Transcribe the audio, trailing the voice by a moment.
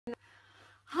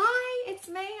it's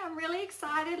me. I'm really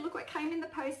excited. Look what came in the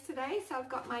post today. So I've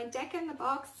got my deck in the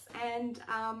box and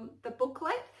the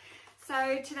booklet.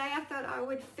 So today I thought I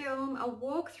would film a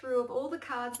walkthrough of all the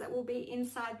cards that will be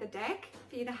inside the deck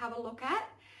for you to have a look at.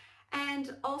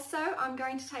 And also I'm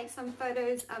going to take some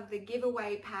photos of the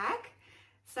giveaway pack.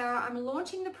 So I'm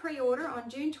launching the pre-order on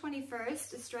June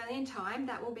 21st Australian time.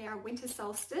 That will be our winter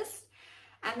solstice.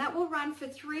 And that will run for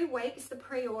 3 weeks, the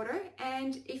pre-order.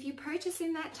 And if you purchase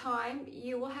in that time,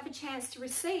 you will have a chance to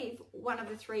receive one of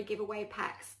the 3 giveaway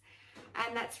packs.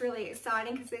 And that's really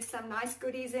exciting because there's some nice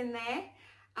goodies in there,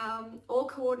 all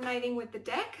coordinating with the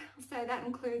deck. So that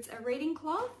includes a reading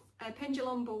cloth, a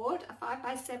pendulum board, a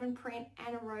 5x7 print,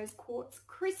 and a rose quartz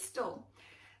crystal.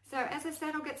 So as I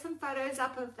said, I'll get some photos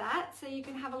up of that so you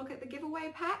can have a look at the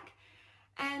giveaway pack.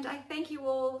 And I thank you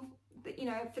all. You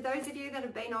know, for those of you that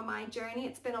have been on my journey,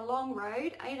 it's been a long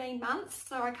road, 18 months,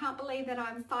 so I can't believe that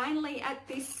I'm finally at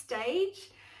this stage.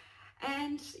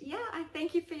 And yeah, I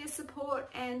thank you for your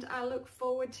support, and I look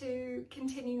forward to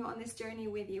continuing on this journey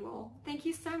with you all. Thank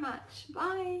you so much.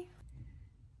 Bye.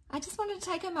 I just wanted to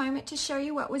take a moment to show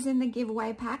you what was in the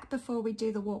giveaway pack before we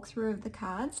do the walkthrough of the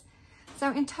cards.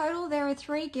 So in total there are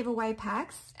 3 giveaway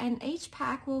packs, and each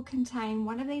pack will contain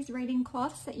one of these reading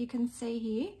cloths that you can see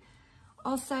here.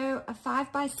 Also a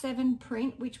 5x7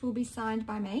 print, which will be signed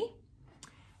by me.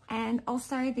 And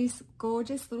also this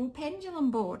gorgeous little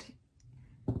pendulum board.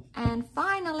 And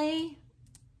finally,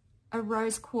 a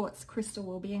rose quartz crystal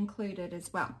will be included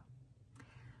as well.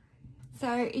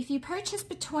 So if you purchase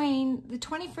between the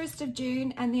 21st of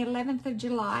June and the 11th of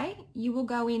July, you will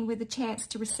go in with a chance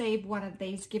to receive one of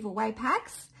these giveaway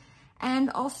packs. And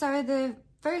also the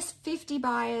first 50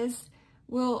 buyers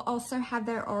will also have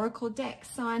their oracle deck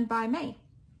signed by me.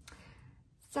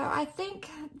 So I think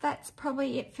that's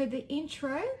probably it for the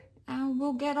intro.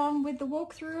 We'll get on with the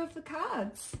walkthrough of the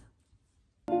cards.